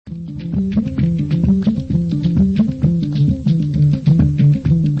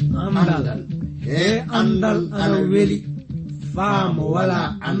andal ana weli faamo wala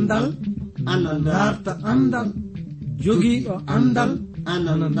andal ana darta andal jogiiɗo andal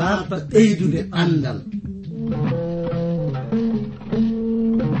ana darta ɓeydude andal.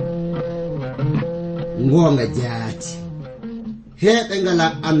 Ngonga jaati heɓe ngala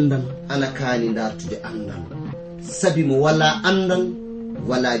andal ana kaani dartude andal, sabi mo wala andal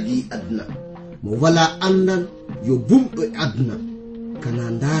wala bi adna, mo wala andal yo bumɗo e adna. Kana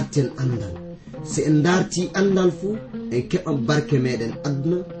darten andal, si en darti andal fu en keɓan barke meɗen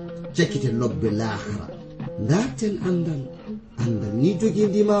adna, cakkite lobbe lahara. Darten andal, andal ni jogi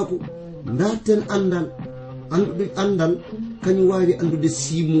ndimako. Darten andal, andude andal kañum wawi andude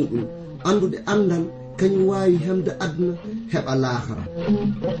simuɗum, andude andal kañum wawi hemde adna heɓa lahara.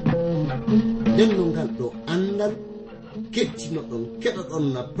 nden no ngal ɗo andal kettino ɗon keɗa ɗon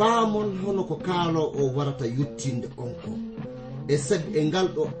na paamon hono ko kaalo o warata yuttinde on ko. E sabi e ngal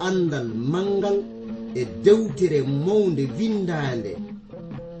ɗo andal mangal e dewtere mawnde windande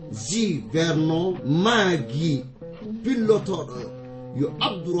J. Vernon maagi pillotoɗo yo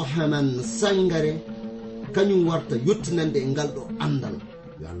Abdourahman Sangare kañum warta yottinande e ngal ɗo andal.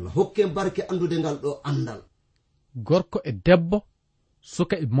 Yo Allah hokke barke andude ngal ɗo andal. Gorko e debbo,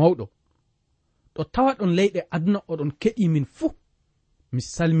 suka e mawɗo, ɗo tawa ɗon leyɗe aduna oɗon keɗi min fuu, mi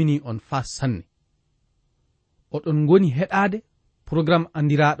salmini on faa sanne. Oɗon ngoni heɗade programme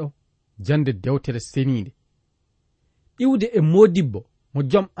andiraɗo jande dewtere senide, iwde e modibbo mo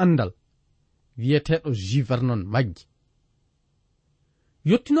jom andal wiyeteɗo J. Vernon maggi.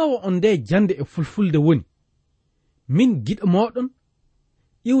 Yottinowo on nde jande e fulfulde woni min giɗo moɗon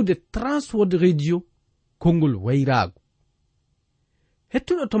iwde Transworld Radio kongol wayrago.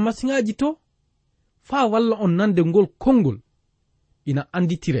 Hettuɗo to masiŋaji to faa walla on nande ngol kongol ina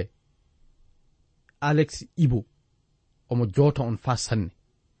anditire Alex Ibo omo jooto on faa sanne.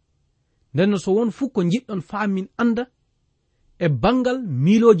 Nden so won fuu ko jiɗɗon faa min anda e bangal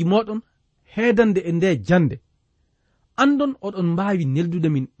miiloji moɗon heedande e nde jande, andon oɗon mbaawi neldude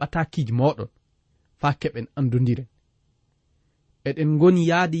min ɓatakiji moɗon faa keɓen andodiren. Eɗen ngoni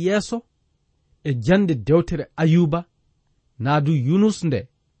yaadi yeeso e jande dewtere Ayuba naadu Yunus nde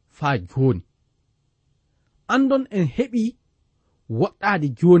faa joni. Andon en heɓi woɗɗaade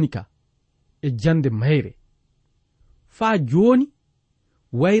joni ka e jande mayre. Faa joni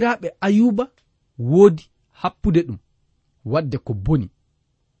wayraɓe Ayuba woodi happude ɗum wadde ko boni.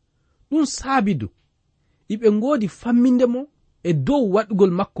 Ɗum saabidu iɓe ngoodi famminde mo e dow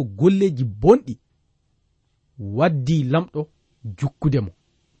waɗugol makko golleji bonɗi, waddi lamɗo jukkude mo.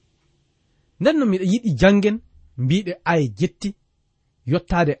 Nden no miɗa yiɗi jangen mbiɗe aye jetti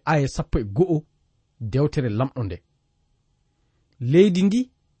yottade aye 11 dewtere lamɗo nde. Leydi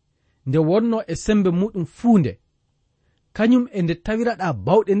ndi nde wonno e sembe muɗum fuunde, kañum e nde tawiraɗa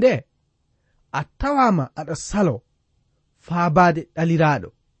bawɗe nde a tawama aɗa salo faabade ɗaliraɗo,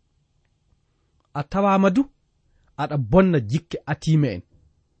 a tawama du aɗa bonna jikke atime en.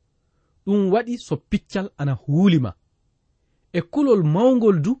 Ɗum waɗi so piccal ana huulima e kulol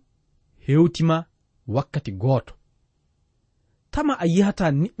mawgol du hewtima wakkati gooto. Tama a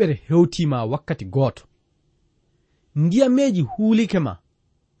yihata niɓɓere hewtima wakkati gooto, ndiyameji huulike ma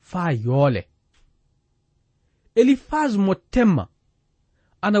faa yoole. Elifaz mo temma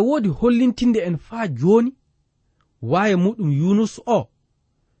ana woodi hollintinde en faa joni waaye muɗum Yunus o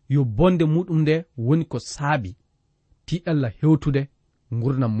yo bonde muɗum nde woni ko saabi tiɗalla hewtude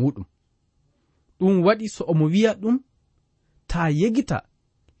gurdam muɗum. Ɗum waɗi so omo wiya ɗum ta yegita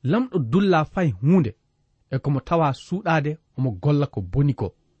lamɗo dulla fay hunde e komo tawa suuɗade omo golla ko boni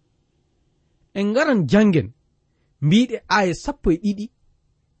ko. En garan jangen mbiɗe aye 12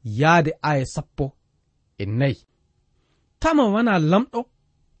 yaade aye 14. Tama wana lamɗo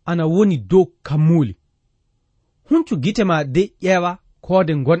ana woni dow kammuli. Huncu gite ma de ƴeewa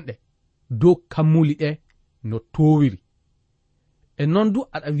koode gonɗe dow kammuli ɗe no towiri. E non du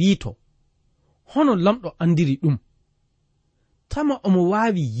aɗa wiito hono lamɗo andiri ɗum. Tama omo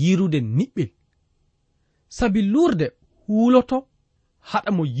waawi yirude niɓɓel, sabi lurde huuloto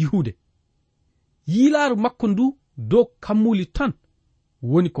haɗa mo yihude. Yiilaaru makko ndu dow kammuli tan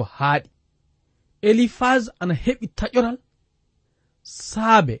woni ko haaɗi. Elifaz ana heɓi taƴoral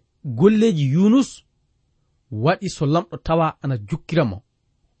saabe golleji Yunus waɗi so lamɗo tawa ana jukkiramo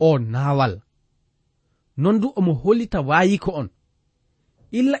o naawal. Non du omo hollita waayiko on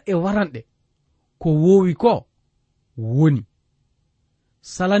illa e waranɗe ko woowi ko woni.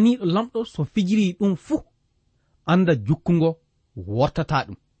 Salaniɗo lamɗo so fijiri ɗum fuu anda jukkungo wortata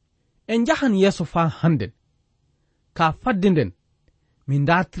ɗum. En jahan yeeso faa handen ka fadde nden min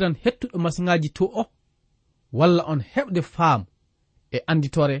dartiran hettuɗo masiŋaji to o walla on heɓde faamu e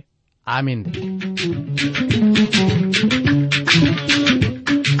anditore amin nde.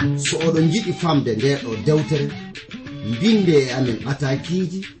 jiɗi famde nde ɗo dewtere binde e amen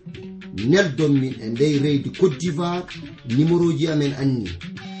atakiji neldon min e ndey reydi Côte d'Ivoire. Numéro ji amen anni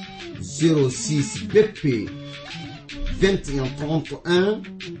 06 BP 2131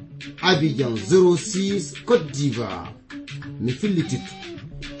 Abidjan 06 Côte d'Ivoire. Mi fillitito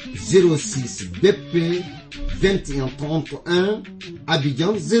 06 BP 2131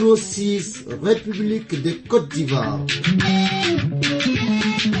 Abidjan 06 République de Côte d'Ivoire.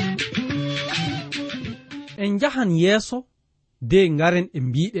 En jahan yeeso de ngaren e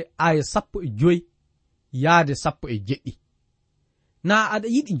mbiɗe aya 15 yaade 17. Na aɗa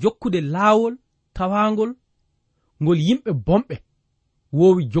yiɗi jokkude laawol tawangol ngol yimɓe bomɓe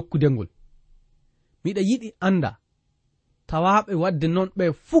wowi jokkude ngol. Miɗa yiɗi anda tawaɓe wadde non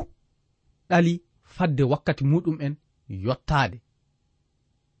ɓe fuu ɗali fadde wakkati muɗum en yottaade.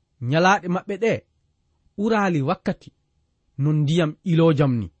 Nyalaɗe maɓɓe ɗe ɓuraali wakkati non ndiyam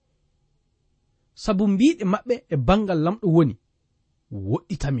ilojam ni. Sabu mbiɗe maɓɓe e bangal lamɗo woni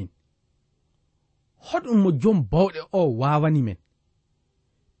woɗɗitamin. Hoɗum mo jom bawɗe o wawani men.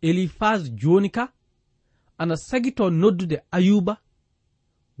 Elifaz joni ka ana sagito noddude Ayuba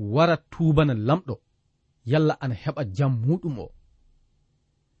wara tubana lamɗo yalla ana heɓa jam muɗum o.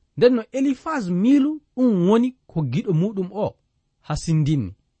 Nden no Elifaz miilu ɗum woni ko giɗo muɗum o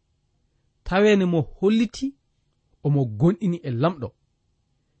hasindinni. Tawene mo holliti omo gonɗini e lamɗo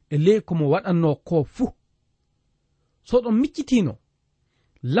e ley komo waɗanno ko fuu. So ɗon miccitino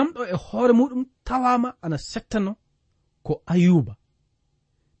lamɗo e hoore muɗum tawama ana settano ko Ayuba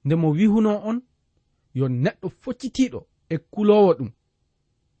nde mo wihuno on yo neɗɗo foccitiɗo e kulowo ɗum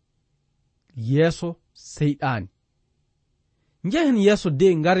yeeso seyɗani. Njehen yeeso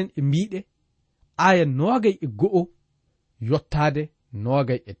de ngaren e mbiɗe aya 21 yottade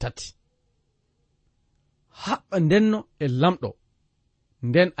 23. Haɓɓa ndenno e lamɗo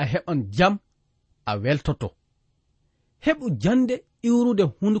nden a heɓan jam a weltoto. Heɓu jande iwrude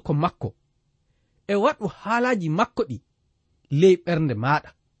hunduko makko e waɗu haalaji makko ɗi ley ɓernde maɗa.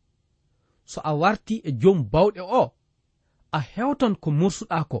 So a warti e jom bawɗe o a hewtan ko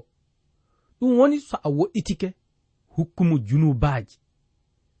mursuɗa ko. Ɗum woni so a woɗɗitike hukkumu junubaji.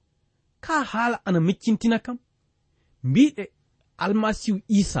 Ka haala ana miccintina kam mbiɗe almasihu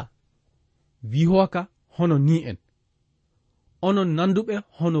Isa wihoka hono ni en. Onon nanduɓe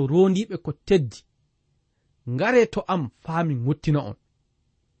hono rondiɓe ko teddi ngare to am faami ngottina on.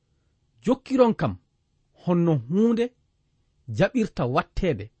 Jokkiron kam honno hunde jaɓirta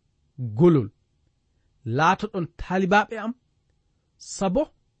wattede golol laatoɗon taalibaɓe am sabo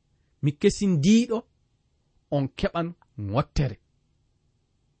mi kesindiɗo on keɓan ngottere.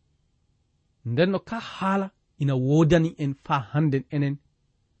 Ndenno ka haala ina wodani en fa handen enen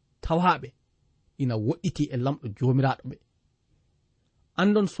tawaɓe ina woɗɗiti e lamɗo jomiraɗo ɓe.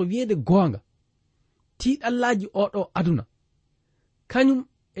 Andon so wi'ede goonga tiiɗallaji oɗo aduna kañum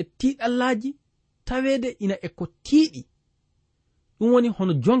e tiiɗallaji tawede ina e ko tiiɗi. Ɗum woni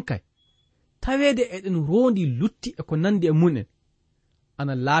hono jonkay tawede eɗen rondi lutti e ko nandi e mun en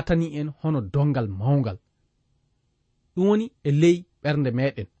ana laatani en hono dongal mawngal. Ɗum woni e ley ɓernde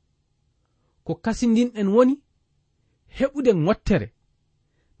meɗen ko kasindinɗen woni heɓude ngottere.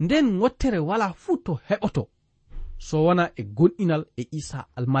 Nden ngottere wala fuu to heɓoto so wona e gonɗinal e Isa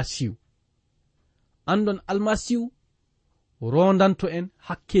almasihu. Andon almasihu rondanto en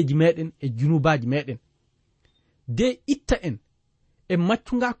hakkeji meɗen e junubaji meɗen de itta en e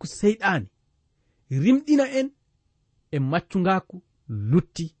maccungaku seyɗani rimɗina en e maccungaku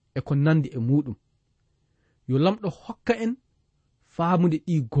lutti e ko nandi e muɗum. Yo lamɗo hokka en faamude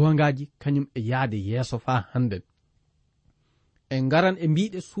ɗi gongaji kañum e yaade yeeso fa handen. En ngaran e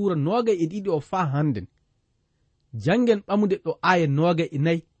mbiɗe suura 22 o fa handen. Jangen ɓamude ɗo aya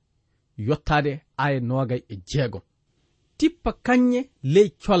 24 yottade aya 26. Tippa kanye ley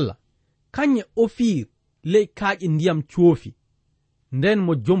colla, kanye ofir ley kaaƴe ndiyam coofi. Nden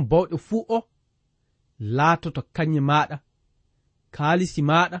mo jom bawɗe fuu o laatoto kanye maɗa, kaalisi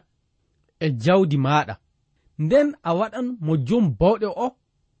maɗa e jawdi maɗa. Nden a waɗan mo jom bawɗe o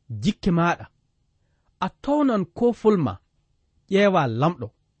jikke maɗa. A tawnan kofol ma ƴeewa lamɗo.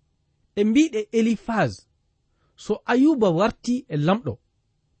 E mbiɗe Elifaz so Ayuba warti e lamɗo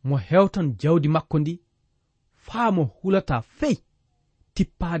mo hewtan jawdi makko ndi faa mo hulata fey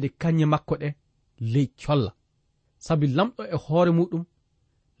tippade kanye makko ɗe ley colla. Sabi lamɗo e hoore muɗum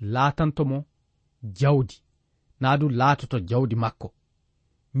laatantomo jawdi naadu laatoto jawdi makko.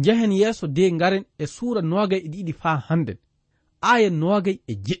 Njehen yeeso de ngaren e suura 22 faa handen aya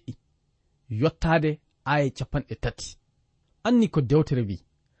 29 yottade aya 30. Anni ko dewtere wi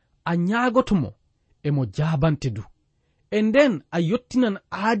a ñaagotomo emo jaabante du e nden a yottinan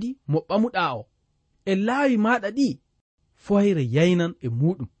aadi mo ɓamuɗa o e laawi maɗa ɗi foyre yaynan e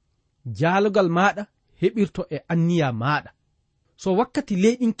muɗum jaalugal maɗa heɓirto e anniya maɗa. So wakkati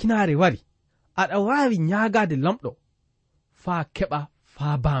leyɗinkinare wari aɗa wawi ñaagade lamɗo faa keɓa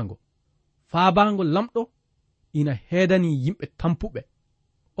faabango lamɗo ina heedani yimɓe tampuɓe.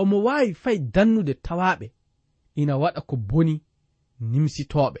 Omo wawi fay dannude tawaɓe ina waɗa ko boni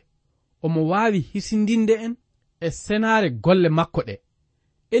nimsitoɓe. Omo wawi hisindinde en e senare golle makko ɗe.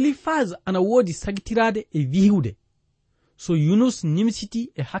 Elifaz ana woodi sagitirade e wihude. So Yunus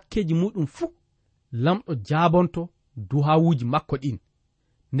nimsiti e hakkeji muɗum fuu, lamɗo jabonto duhawuji makko ɗin.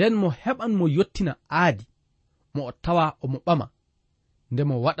 Nden mo heɓan mo yottina aadi mo o tawa omo ɓama nde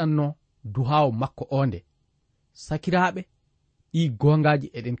mo waɗanno duhawo makko onde. Sakiraɓe, ɗi gongaji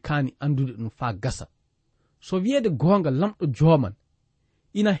eɗen kaani andude ɗum faa gasa. So wiyede gonga lamɗo joman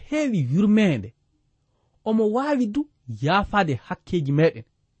ina heewi yurmede, omo wawi du yaafade hakkeji meɗen,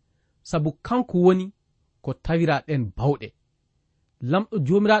 sabu kanko woni ko tawira ɗen bawɗe. Lamɗo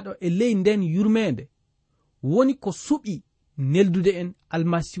jomiraɗo e ley nden yurmede woni ko suɓi neldude en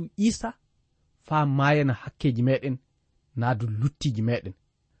almasihu Isa faa mayana hakkeji meɗen naadu luttiji meɗen.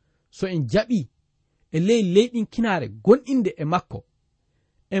 So en jaɓi e ley leyɗinkinare gonɗinde e makko,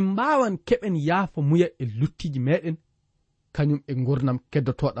 en mbawan keɓen yaafa muya e luttiji meɗen kañum e gurnam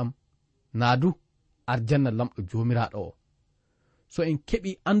keddotoɗam naadu arjanna lamɗo jomiraɗo o. So en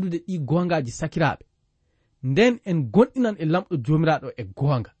keɓi andude ɗi gongaji sakiraɓe, nden en gonɗinan e lamɗo jomiraɗo e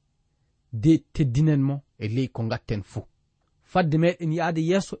gonga de teddinen mo e ley ko gatten fuu. Fadde meɗen yaade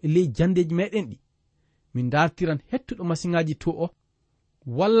yeeso e ley jandeji meɗen ɗi, min dartiran hettuɗo masiŋaji to o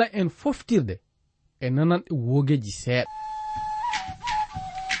walla en foftirde e nananɗe wogeji seeɗa.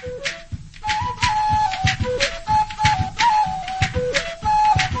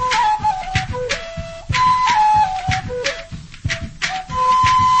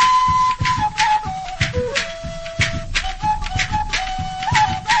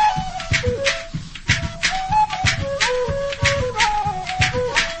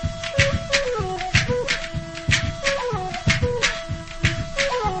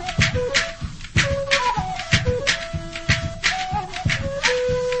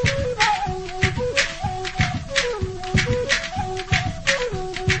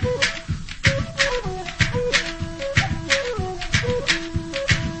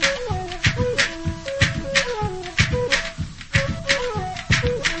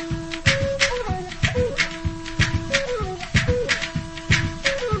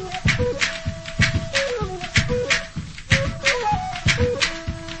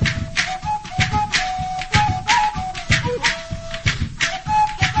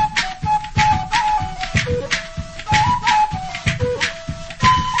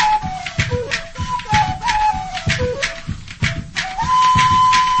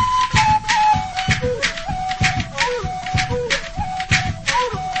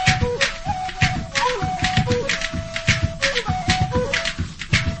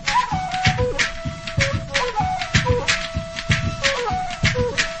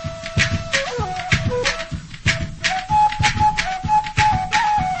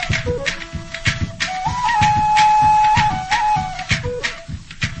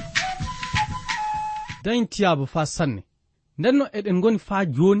 dañtiyaba faa sanne. Ndenno eɗen ngoni faa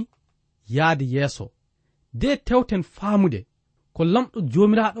joni yaade yeeso de tewten faamude ko lamɗo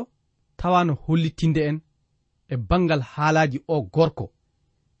jomiraɗo tawano hollitinde en e bangal haalaji o gorko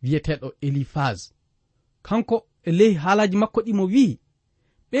wiyeteɗo Elifaz. Kanko e ley haalaji makko ɗi mo wi'i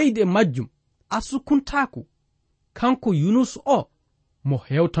ɓeyde majjum asukuntaku kanko Yunus o mo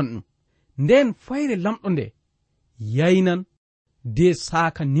hewtan ɗum. Nden fayre lamɗo nde yaynan de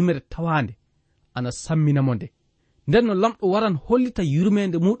saaka nimere tawande ana samminamo nde. Nden no lamɗo waran hollita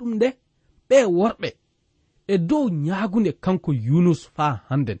yurmende muɗum nde ɓe worɓe e dow ñaagunde kanko Yunus faa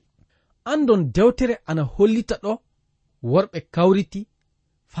handen. Andon dewtere ana hollita ɗo worɓe kawriti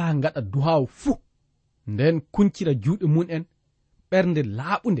faa ngaɗa duhaw fuu, nden kuncira juuɗe mun en ɓernde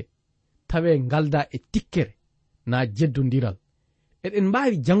laaɓunde tawe ngalda e tikkere na jeddodiral. Eɗen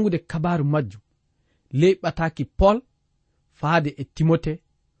mbawi jangude kabaru majjum ley ɓataki Paul faade e Timote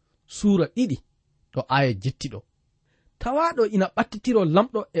suura 2 ɗo aya jettiɗo. Tawaɗo ina ɓattitiro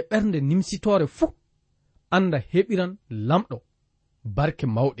lamɗo e ɓernde nimsitore fuu, anda heɓiran lamɗo barke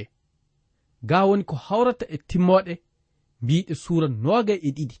mawɗe. Ga woni ko hawrata e timmoɗe mbiɗe suura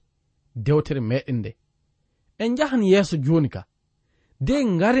 22 dewtere meɗen nde. En jahan yeeso joni ka de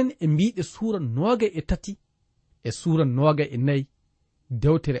ngaren e mbiɗe suura 23 e suura 24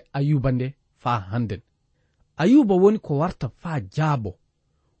 dewtere Ayuba nde faa handen. Ayuba woni ko warta faa jaabo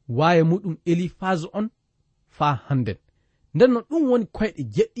waye muɗum Elifaz on faa handen. nden no ɗum woni koyɗe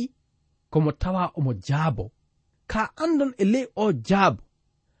jeɗɗi komo tawa omo jaabo ka andon e ley o jaabo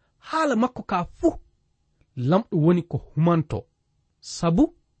haala makko ka fuu lamɗo woni ko humanto sabu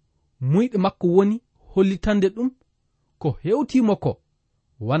muyɗe makko woni hollitande ɗum ko hewtimo ko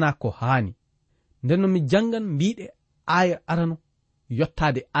wana ko haani nden no mi jangan mbiɗe aya arano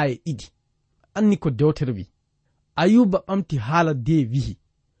yottade aya ɗiɗi anni ko dewtere wi ayuba ɓamti haala de wihi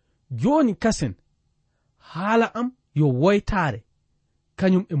joni kasen haala am yo woytare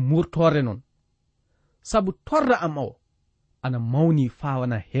kañum e murtore non sabu torra am o ana mawni faa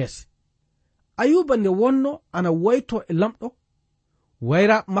wana heese ayuba nde wonno ana woyto e lamɗo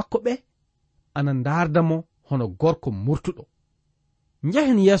wayra makko ɓe ana ndardamo hono gorko murtuɗo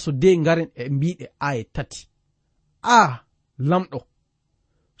njahen yeeso de ngaren e mbiɗe aya tati lamɗo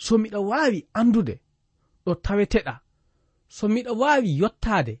so miɗa waawi andude ɗo taweteɗa so miɗa waawi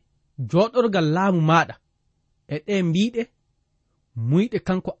yottade joɗorgal laamu maɗa e ɗe mbiɗe muyɗe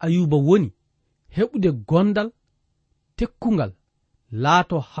kanko ayuba woni heɓude gondal tekkungal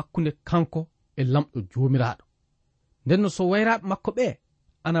laato hakkunde kanko e lamɗo jomiraɗo ndenno so wayraɓe makko ɓe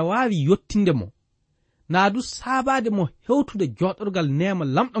ana waawi yottinde mo naa du saabade mo hewtude joɗorgal nema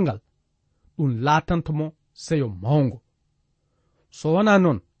lamɗo ngal ɗum laatantomo seyo mawngo so wona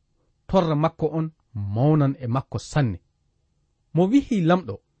noon torra makko on mawnan e makko sanne mo wihi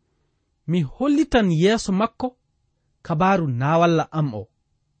lamɗo mi hollitan yeeso makko kabaru nawalla am o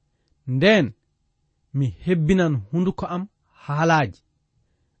nden mi hebbinan hunduko am haalaji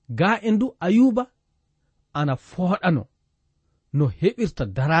ga e ndu ayuba ana fooɗano no heɓirta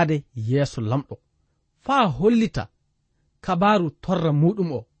darade yeeso lamɗo faa hollita kabaru torra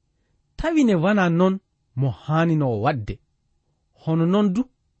muɗum o tawine wana non mo haanino wadde hono non du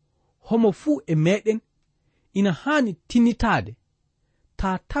homo fuu e meɗen ina haani tinnitade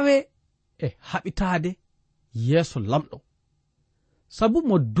ta tawe e haɓitade yeeso lamɗo sabu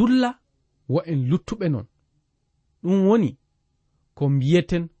mo dulla wo en luttuɓe non ɗum woni ko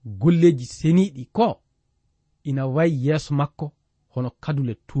mbiyeten golleji seniɗi ko ina wayi yeeso makko hono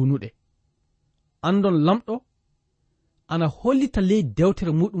kadule tunuɗe andon lamɗo ana hollita ley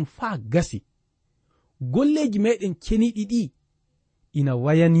dewtere muɗum faa gasi golleji meɗen ceniɗi ɗi ina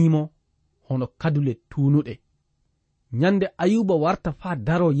wayanimo hono kadule tunuɗe nyande ayuba warta faa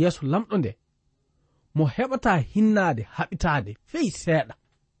daro yeeso lamɗo nde mo heɓata hinnade haɓitade fey seeɗa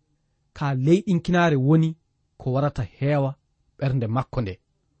ka ley ɗinkinare woni ko warata heewa ɓernde makko nde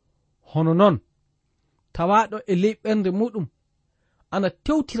hono non tawaɗo e ley ɓernde muɗum ana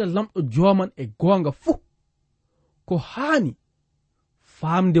tewtira lamɗo joman e goonga fuu ko haani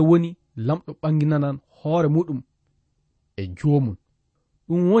faamde woni lamɗo ɓanginanan hoore muɗum e joomum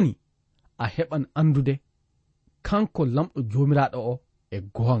ɗum woni a heɓan andude kanko lamɗo joomiraɗo o e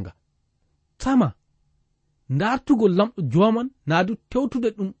goonga tama ndartugo lamɗo joman naadu tewtude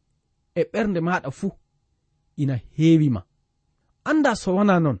ɗum e ɓernde maɗa fuu ina heewima anda so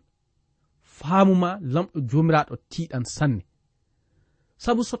wana non faamuma lamɗo joomiraɗo tiiɗan sanne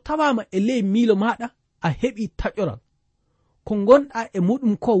sabu so tawama e ley miilo maɗa a heɓi taƴoral ko gonɗa e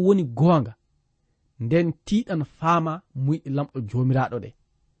muɗum ko woni goonga nden tiiɗan faama muyɗe lamɗo joomiraɗo ɗe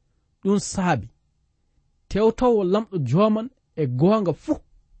ɗum saabi tewtowo lamɗo joman e goonga fuu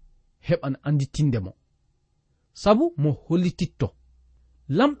heɓan anditinde mo sabu mo hollititto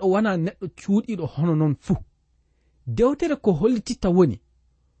lamɗo wana neɗɗo cuuɗiɗo hono non fuu dewtere ko hollititta woni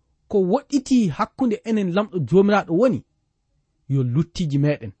ko woɗɗiti hakkunde enen lamɗo joomiraɗo woni yo luttiji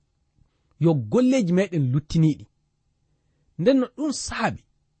meɗen yo golleji meɗen luttiniɗi nden no ɗum saabi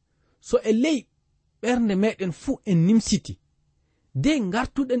so e ley ɓernde meɗen fuu en nimsiti de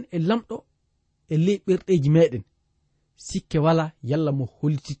gartuɗen e lamɗo e ley ɓerɗeji meɗen sikke wala yalla mo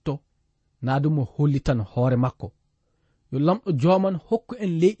hollititto naadu mo hollitan hoore makko yo lamɗo joman hokku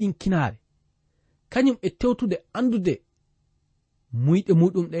en leyɗin kinare kañum e tewtude andude muyɗe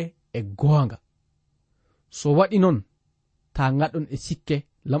muɗum ɗe e goonga so waɗi non ta gaɗon e sikke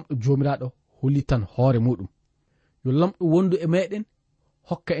lamɗo jomiraɗo hollitan hoore muɗum yo lamɗo wondu e meɗen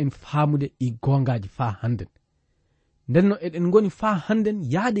hokka en faamude ɗi gongaji faa hannden ndenno eɗen goni faa hannden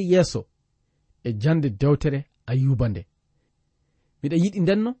yaade yeeso e jande dewtere ayuba nde miɗa yiɗi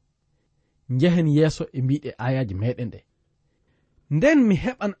ndenno njehen yeeso e mbiɗe ayaji meɗen ɗe nden mi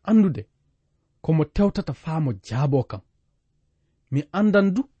heɓan andude komo tewtata faamo jaabo kam mi andan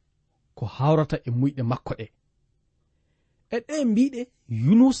du ko hawrata e muyɗe makko ɗe e ɗe mbiɗe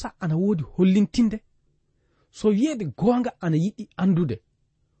yunusa ana woodi hollintinde so wiyeede goonga ana yiɗi andude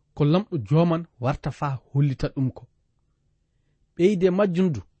ko lamɗo joman warta faa hollita ɗum ko ɓeyde majjum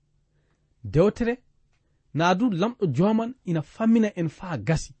du dewtere naa du lamɗo joman ina fammina en faa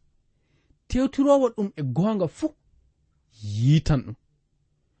gasi tewtirowo ɗum e goonga fuu yiitan ɗum.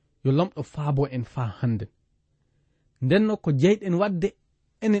 Yo lamɗo faabo en faa handen. Ndenno ko jeyɗen wadde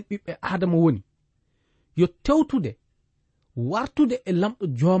enen ɓiɓɓe Adama woni yo tewtude wartude e lamɗo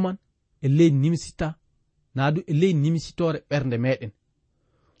jooman e ley nimisita naadu e ley nimisitore ɓernde meɗen.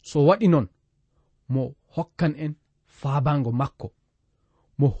 So waɗi noon mo hokkan en faabango makko,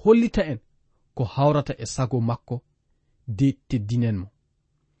 mo hollita en ko hawrata e sago makko de teddinen mo.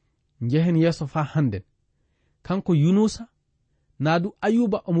 Njehen yeeso faa handen kanko Yunusa naadu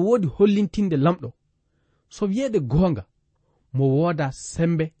Ayuba omo woodi hollintinde lamɗo. So wiyeede goonga mo wooda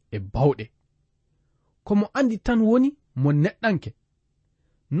sembe e bawɗe. Komo andi tan woni mo neɗɗanke.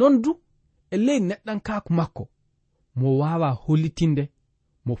 Non du e ley neɗɗankaaku makko mo waawa hollitinde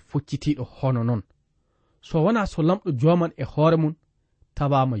mo foccitiiɗo hono non. So wona so lamɗo jooman e hoore mum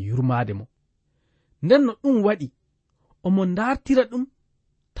tawaama yurmaade mo. Nden no ɗum waɗi omo ndartira ɗum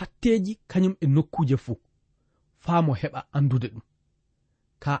tatteeji kañum e nokkuuje fuu faa mo heɓa andude ɗum.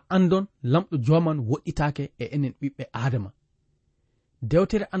 Ka andon lamɗo jooman woɗɗitaake e enen ɓiɓɓe Adama.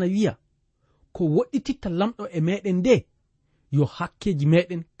 Dewtere ana wiya ko woɗɗititta lamɗo e meɗen nde yo hakkeji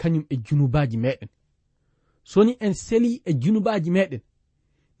meɗen kañum e junubaji meɗen. Soni en seli e junubaji meɗen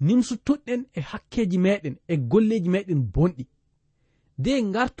nimsutoɗɗen e hakkeji meɗen e golleji meɗen bonɗi de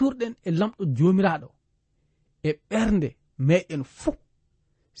garturɗen e lamɗo joomiraɗo e ɓernde meɗen fuu,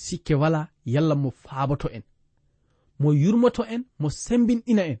 sikke wala yalla mo faaboto en, mo yurmoto en, mo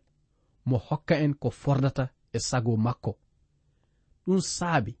sembinɗina en, mo hokka en ko fordata e sago makko. ɗum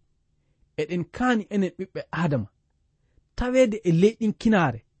saabi eɗen kaani enen ɓiɓɓe Adama taweede e leyɗin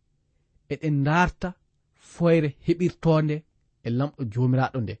kinaare eɗen darta foyre heɓirtonde e lamɗo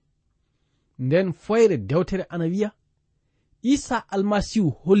joomiraɗo nde. Nden foyre dewtere ana wiya Isa almasihu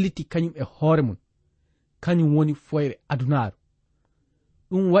holliti kañum e hoore mum kañum woni foyre adunaaru.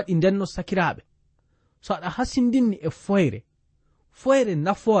 ɗum waɗi ndenno sakiraaɓe, so aɗa hasindinni e foyre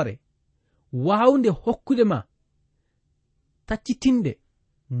nafoore waawde hokkude ma taccitinde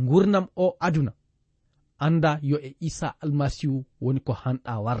gurnam o aduna, anda yo e Isa almasihu woni ko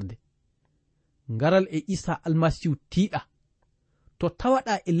hanɗa warde. Ngaral e Isa almasihu tiiɗa to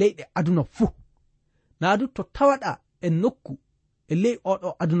tawaɗa e leyɗe aduna fuu, naadu to tawaɗa e nokku e ley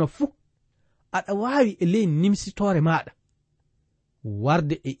oɗo aduna fuu, aɗa waawi e ley nimsitore maɗa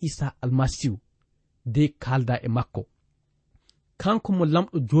warde e Isa almasihu de kalda e makko. Kanko mo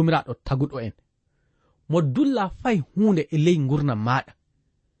lamɗo joomiraɗo taguɗo en, mo dulla fay hunde e ley gurnam maɗa.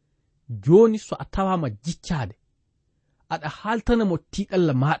 Joni so a tawama jiccade aɗa haltana mo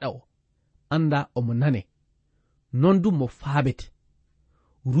tiɗalla maɗa o, anda omo nane, non du mo faabete.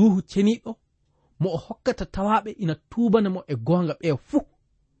 Ruhu ceniɗo mo o hokkata tawaɓe ina tubana mo e gonga ɓe fuu,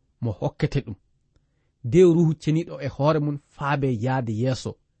 mo hokkete ɗum de ruhu ceniɗo e hoore mum faabe yaade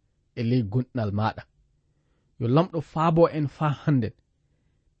yeeso e ley gonɗinal maɗa. Yo lamɗo faabo en faa handen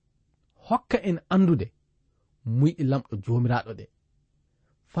hokka en andude muyɗe lamɗo joomiraɗo ɗe.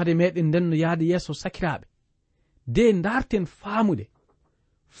 Fade meɗen nden no yaade yeeso sakiraaɓe, de darten faamude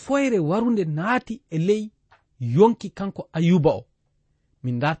foyre warunde naati e ley yonki kanko Ayuba o.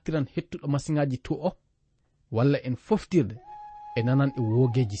 Min dartiran hettuɗo masiŋaji to o walla en foftirde e nanan e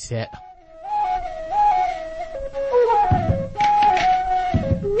wogeji seeɗa.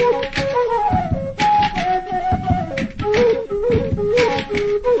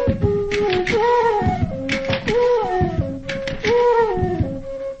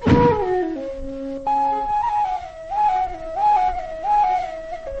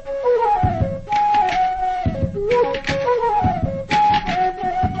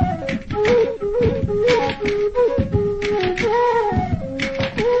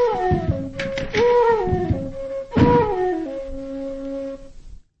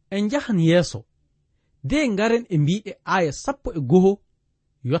 En jahan yeeso de ngaren e mbiɗe aya 11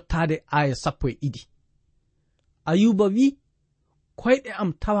 yottade aya 12. Ayuba wi koyɗe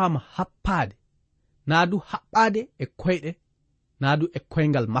am tawama happade, naadu haɓɓade e koyɗe, naadu e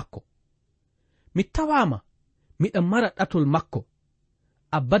koyngal makko. Mi tawama miɗa mara ɗatol makko,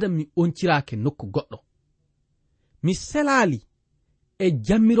 abada mi oncirake nokku goɗɗo. Mi selali e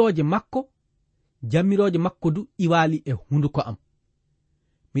jammiroje makko du iwali e hunduko am.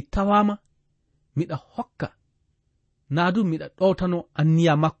 Mi tawama miɗa hokka, naadu miɗa ɗowtano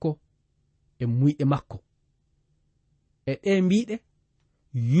anniya makko e muyɗe makko. E ɗe mbiɗe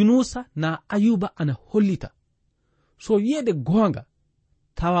Yunusa na Ayuba ana hollita so wiyeede goonga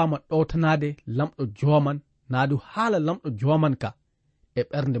tawama ɗowtanade lamɗo jooman, naadu haala lamɗo jooman ka e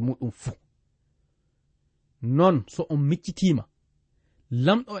ɓernde muɗum fuu. Non so on miccitima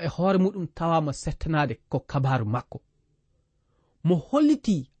lamɗo e hoore muɗum tawama settanade ko kabaru makko. Mo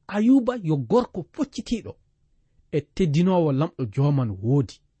holliti Ayuba yo gorko foccitiɗo e teddinowo lamɗo joman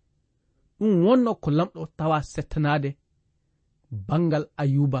woodi. ɗum wonno ko lamɗo tawa settanade bangal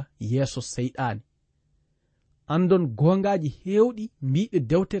Ayuba yeeso seyɗaani. andon gongaji hewɗi mbiɗe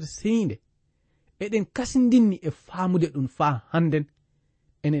dewtere seyinde eɗen kasindinni e faamude ɗum faa hannden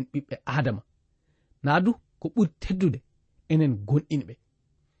enen ɓiɓɓe adama naa du ko ɓuri teddude enen gonɗini ɓe.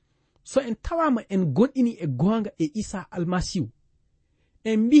 so en tawama en gonɗini e gonga e Isa almasihu,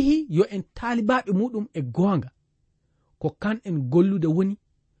 en mbihi yo en taalibaɓe muɗum e gonga, ko kan en gollude woni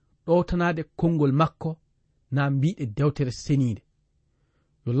ɗowtanade konngol makko na mbiɗe dewtere senide.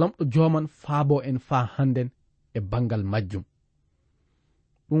 yo lamɗo joman faabo en faa hannden e bangal majjum.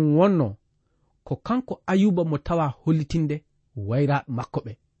 ɗum wonno ko kanko Ayuba mo tawa hollitinde wayraɗo makko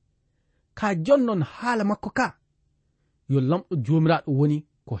ɓe. ka jonnon haala makko ka yo lamɗo jomiraɗo woni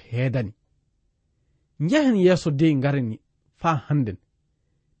ko heedani. njehen yeeso dey garani faa hannden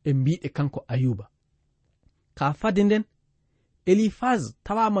e mbiɗe kanko Ayuba. ka fade nden Elifaz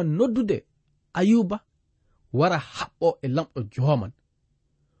tawama noddude Ayuba wara haɓɓo e lamɗo joman.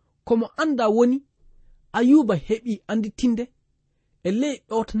 komo anda woni Ayuba heɓi anditinde e ley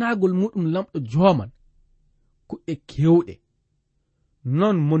ɗowtanagol muɗum lamɗo joman kuɗɗe kewɗe.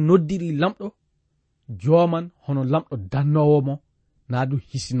 non mo noddiri lamɗo joman hono lamɗo dannowo mo naa du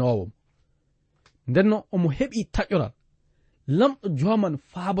hisinowo mo. ndenno omo heɓi taƴoral lamɗo joman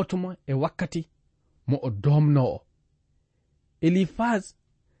faabotomo e wakkati mo o domno o. Elifaz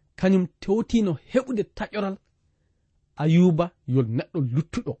kañum tewtino heɓude taƴoral Ayuba yol neɗɗo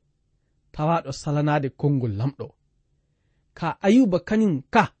luttuɗo tawaɗo salanade konngol lamɗo. ka Ayuba kañum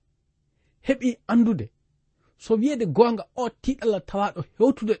ka heɓi andude so wiyede gonga o tiɗalla tawaɗo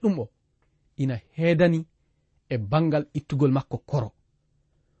hewtude ɗum o ina heedani e bangal ittugol makko koro.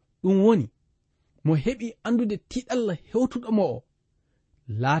 ɗum woni mo heɓi andude tiɗalla hewtuɗomo o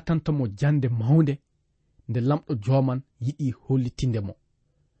laatantomo jande mawnde nde lamɗo joman yiɗi hollitinde mo.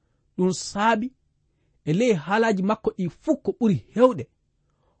 ɗum saabi e ley haalaji makko ɗi fuu ko ɓuri hewɗe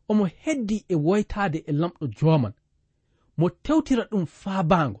omo heddi e woytade e lamɗo joman mo tewtira ɗum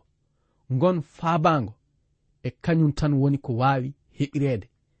faabango. ngon faabango e kañum tan woni ko waawi heɓirede.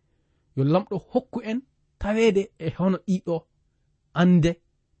 yo lamɗo hokku en taweede e hono ɗiɗo ande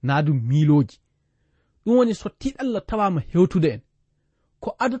naa du miiloji. ɗum woni so tiɗalla tawama hewtude en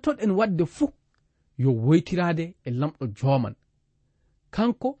ko adotoɗen wadde fuu yo woytirade e lamɗo joman.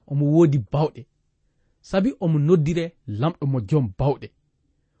 kanko omo woodi bawɗe sabi omo noddire lamɗo mo jom bawɗe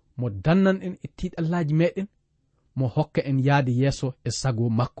mo dannan en e tiɗallaji meɗen, mo hokka en yaade yeeso e sago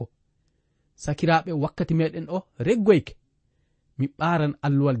makko. sakiraɓe wakkati meɗen o reggoyke mi ɓaran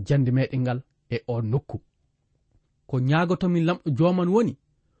alluwal jande meɗen ngal e o nokku. ko ñagotomi lamɗo joman woni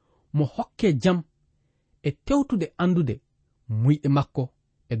mo hokke jam e tewtude andude muyɗe makko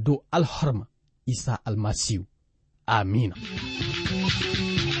e dow alhorma Isa almasihu. amina.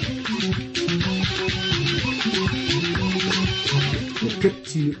 ko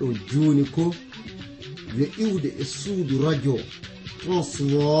kettini ɗo joni ko yo iwde e suudu radio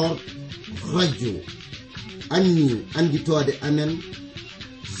transwor radio anni anditode amen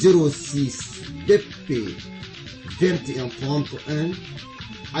 06 BP 2131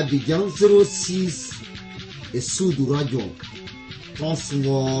 Abidjan 06 e suudu radio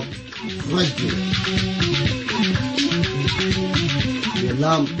transwor radio. yo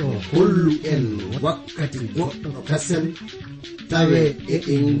lamɗo hollu en wakkati goɗɗo kasel tawe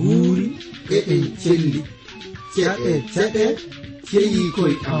eɗen nguuri eɗen celli ceɗe ceɗe ceyi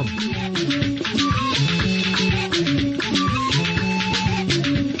koye am.